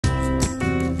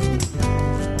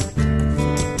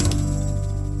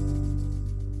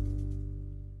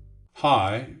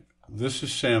Hi, this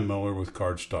is Sam Miller with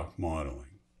CardStock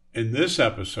Modeling. In this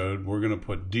episode, we're going to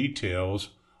put details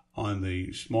on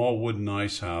the small wooden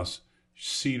ice house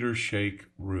Cedar Shake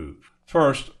roof.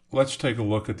 First, let's take a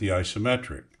look at the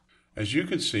isometric. As you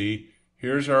can see,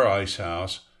 here's our ice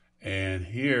house, and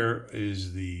here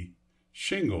is the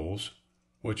shingles,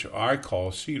 which I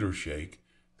call Cedar Shake,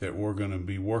 that we're going to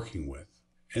be working with.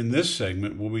 In this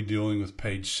segment, we'll be dealing with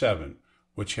page 7,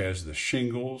 which has the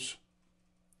shingles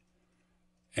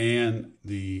and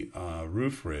the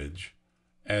roof ridge,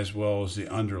 as well as the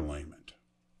underlayment.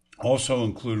 Also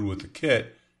included with the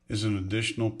kit is an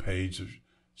additional page of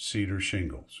cedar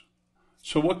shingles.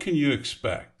 So what can you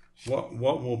expect? What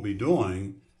we'll be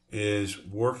doing is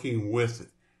working with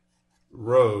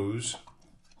rows,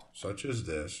 such as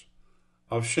this,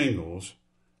 of shingles,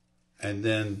 and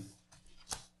then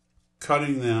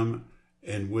cutting them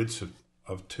in widths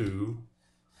of 2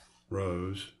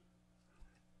 rows,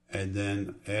 and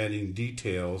then adding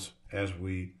details as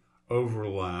we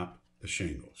overlap the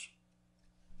shingles.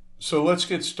 So let's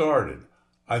get started.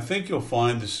 I think you'll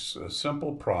find this a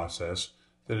simple process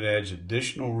that adds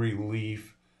additional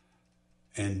relief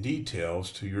and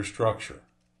details to your structure.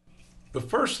 The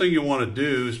first thing you want to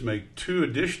do is make 2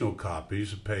 additional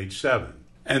copies of page 7.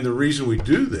 And the reason we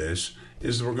do this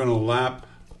is that we're going to lap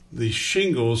the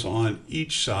shingles on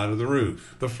each side of the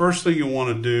roof. The first thing you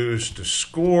want to do is to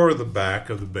score the back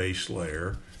of the base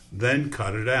layer, then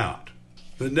cut it out.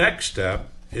 The next step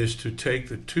is to take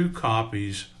the 2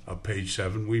 copies of page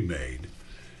 7 we made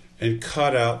and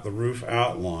cut out the roof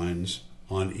outlines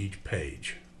on each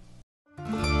page.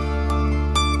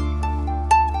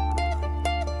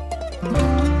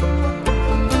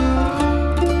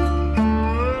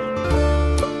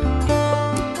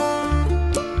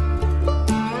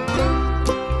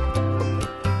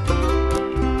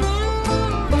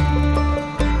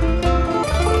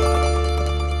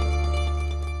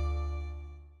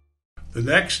 The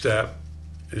next step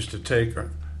is to take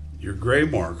your gray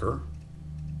marker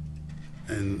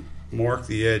and mark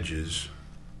the edges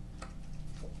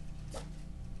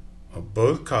of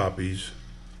both copies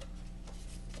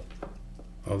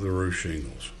of the roof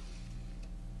shingles.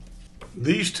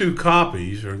 These 2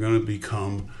 copies are going to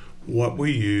become what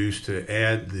we use to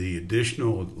add the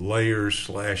additional layers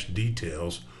 /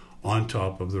 details on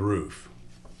top of the roof.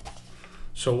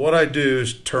 So what I do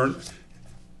is turn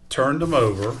them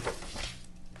over,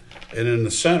 and in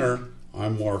the center I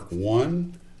mark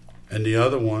 1, and the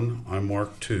other one I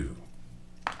mark 2.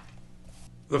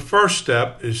 The first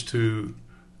step is to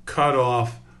cut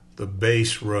off the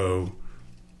base row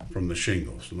from the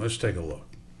shingles. And let's take a look.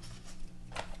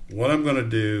 What I'm going to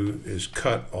do is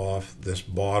cut off this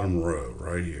bottom row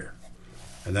right here.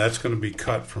 And that's going to be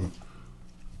cut from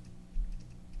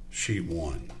sheet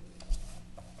 1.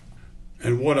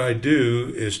 And what I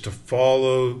do is to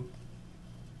follow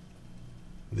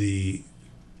the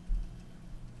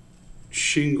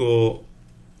shingle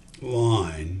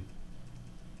line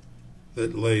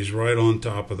that lays right on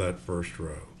top of that first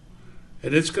row.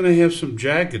 And it's going to have some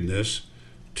jaggedness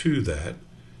to that,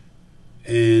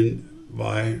 and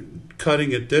by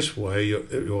cutting it this way,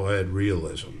 it will add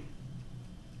realism.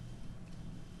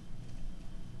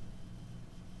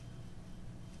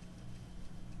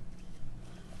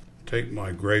 Take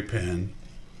my gray pen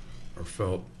or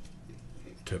felt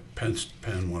tip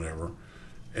pen, whatever,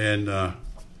 and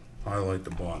highlight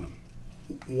the bottom.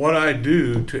 What I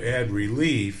do to add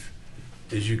relief,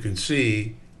 as you can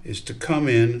see, is to come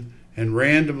in and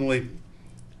randomly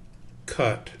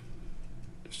cut,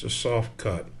 just a soft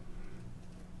cut,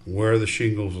 where the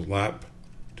shingles lap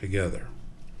together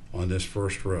on this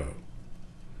first row.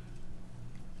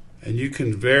 And you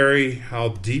can vary how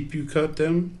deep you cut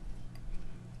them,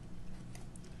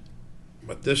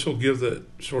 but this will give the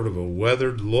sort of a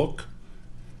weathered look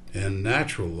and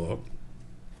natural look.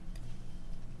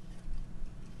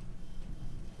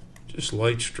 Just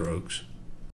light strokes.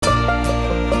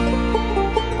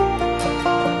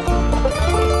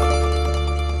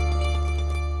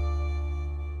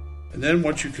 And then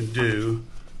what you can do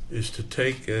is to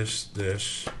take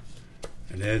this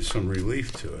and add some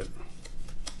relief to it.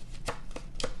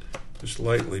 Just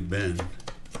lightly bend.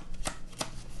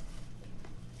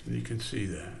 And you can see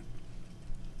that.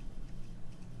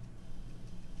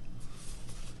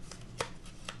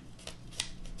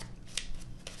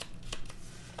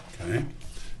 Okay.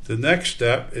 The next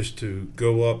step is to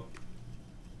go up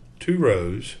 2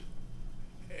 rows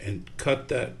and cut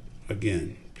that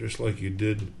again, just like you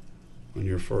did on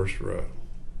your first row.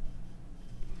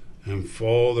 And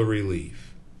follow the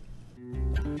relief.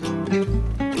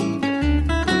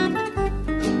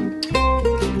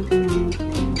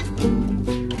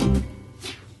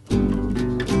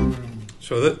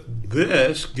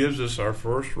 this gives us our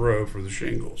first row for the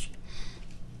shingles.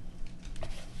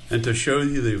 And to show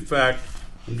you the effect,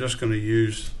 I'm just going to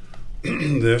use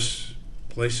this,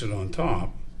 place it on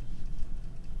top.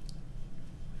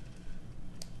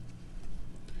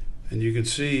 And you can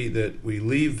see that we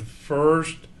leave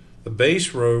the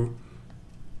base row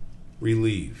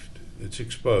relieved. It's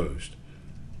exposed.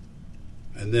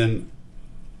 And then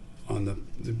on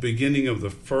the beginning of the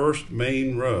first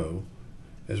main row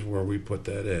is where we put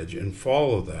that edge, and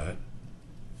follow that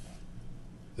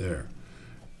there.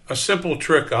 A simple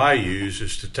trick I use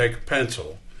is to take a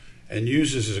pencil and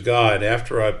use as a guide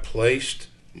after I've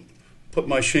put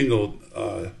my shingle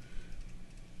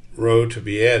row to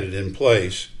be added in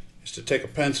place, is to take a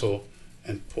pencil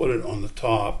and put it on the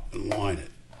top and line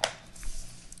it.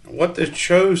 And what this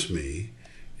shows me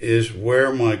is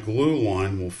where my glue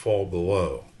line will fall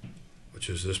below, which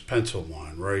is this pencil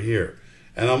line right here.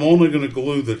 And I'm only going to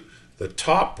glue the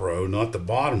top row, not the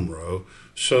bottom row,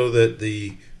 so that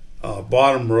the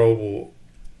bottom row will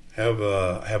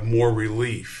have more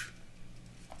relief.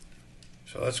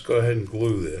 So let's go ahead and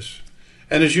glue this.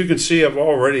 And as you can see, I've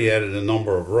already added a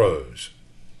number of rows.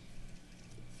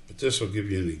 But this will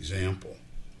give you an example.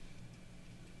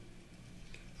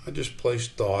 I just place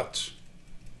dots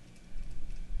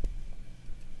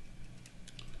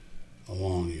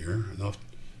along here, enough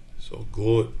so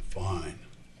glue it fine.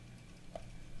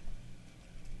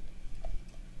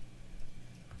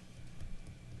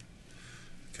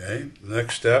 Okay, the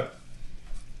next step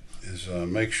is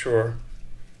make sure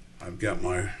I've got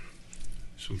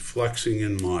some flexing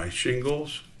in my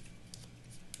shingles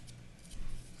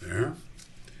there,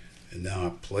 and now I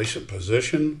place a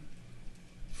position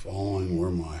following where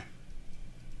my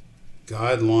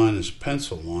guideline is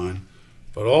pencil line,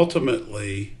 but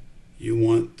ultimately you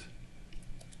want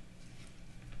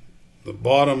the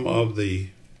bottom of the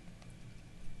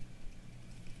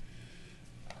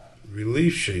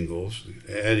relief shingles,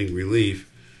 adding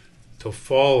relief, to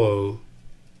follow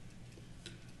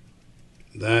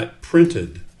that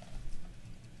printed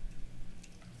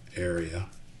area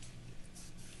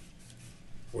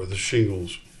where the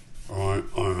shingles are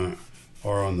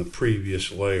on the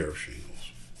previous layer of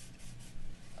shingles.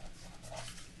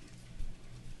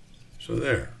 So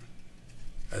there.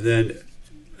 And then,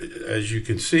 as you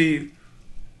can see,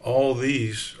 all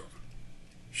these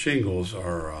shingles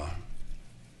are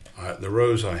the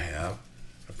rows I have.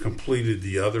 I've completed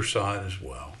the other side as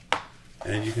well.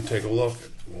 And you can take a look at,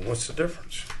 well, what's the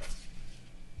difference?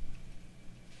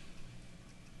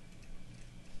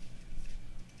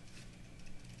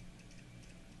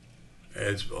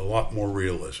 Adds a lot more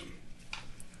realism.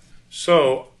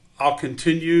 So I'll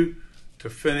continue to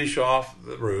finish off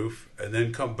the roof and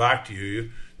then come back to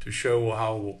you to show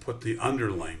how we'll put the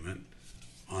underlayment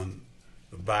on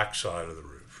the back side of the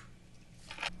roof.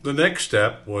 The next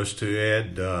step was to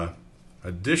add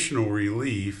additional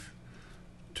relief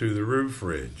to the roof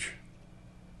ridge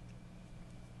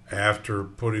after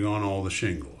putting on all the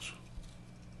shingles.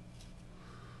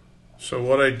 So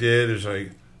what I did is I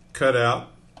cut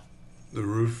out the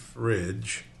roof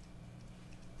ridge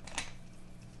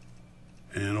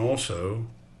and also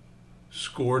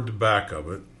scored the back of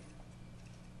it.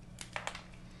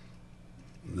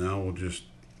 Now we'll just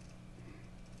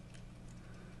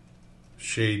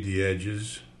shade the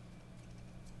edges.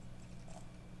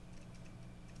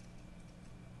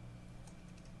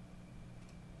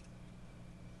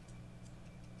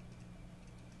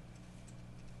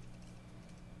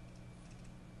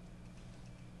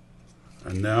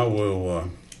 And now we'll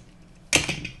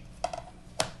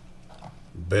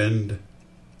bend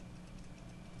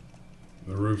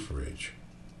the roof ridge.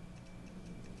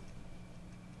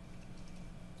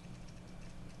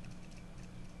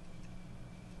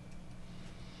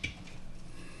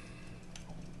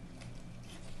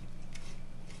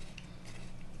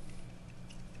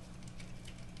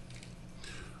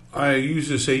 I use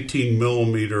this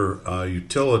 18mm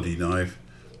utility knife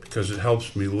because it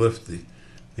helps me lift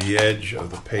the edge of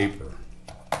the paper.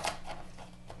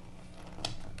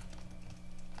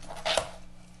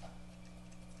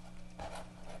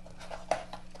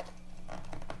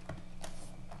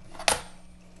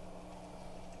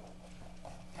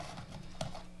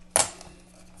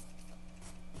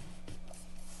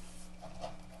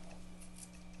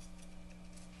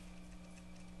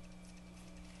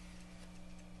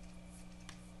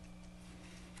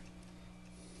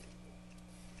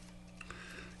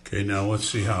 Okay, now let's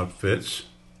see how it fits.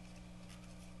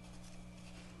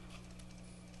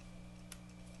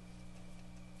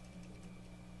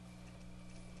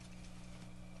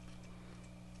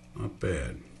 Not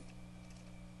bad.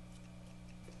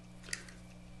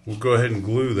 We'll go ahead and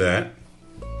glue that.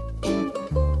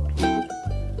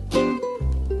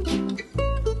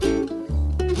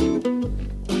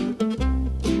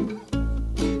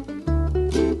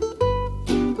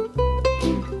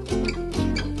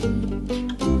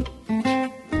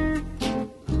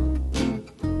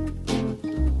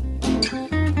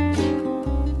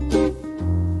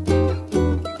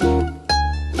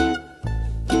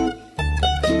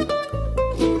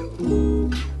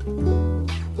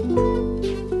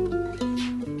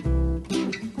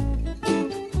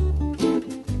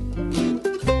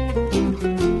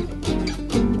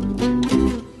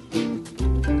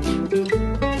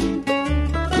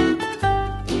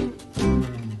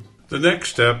 next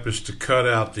step is to cut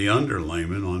out the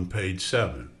underlayment on page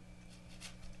 7.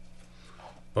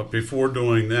 But before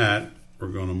doing that, we're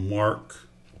going to mark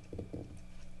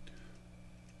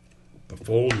the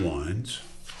fold lines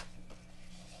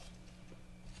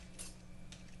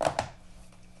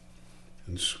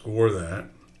and score that.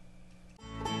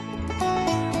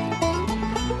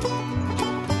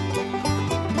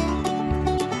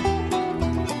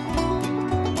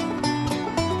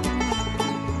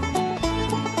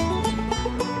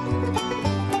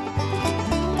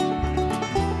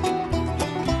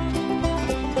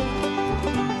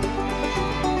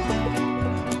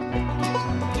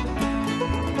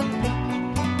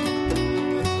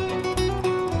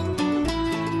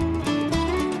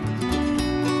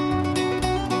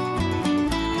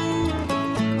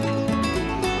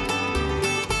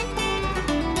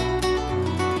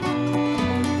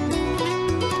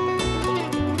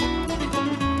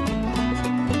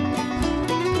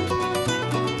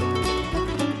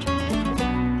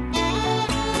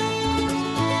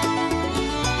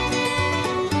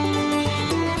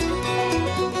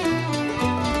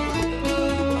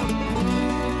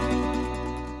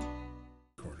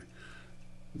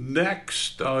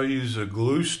 Next, I'll use a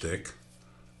glue stick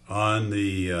on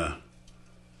the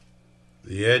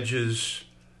edges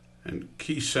and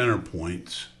key center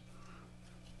points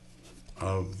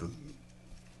of the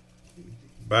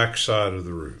back side of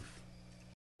the roof.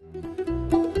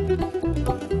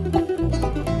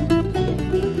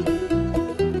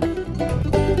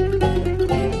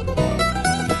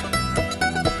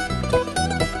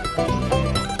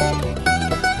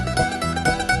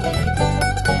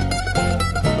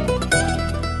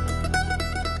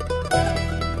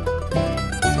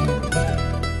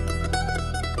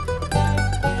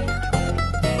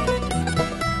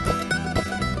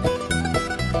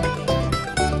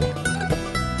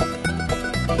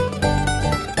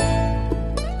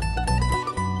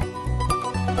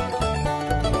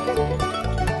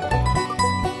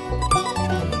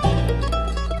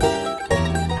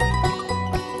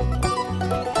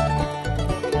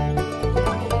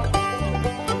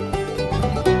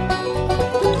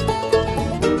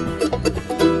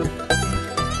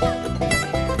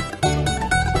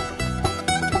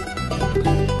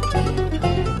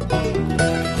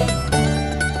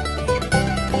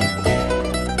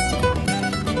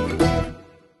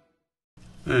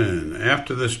 And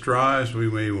after this dries,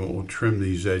 we'll trim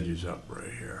these edges up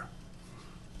right here.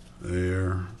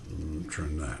 There, and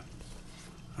trim that.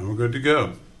 And we're good to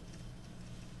go.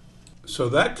 So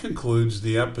that concludes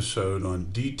the episode on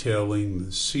detailing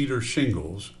the cedar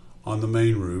shingles on the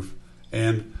main roof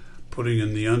and putting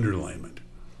in the underlayment.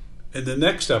 In the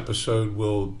next episode,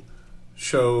 we'll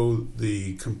show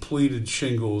the completed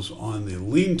shingles on the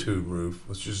lean-to roof,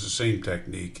 which is the same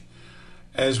technique,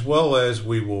 as well as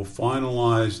we will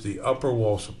finalize the upper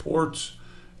wall supports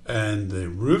and the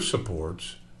roof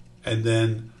supports, and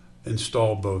then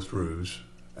install both roofs,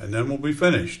 and then we'll be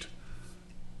finished.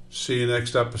 See you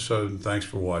next episode, and thanks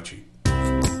for watching.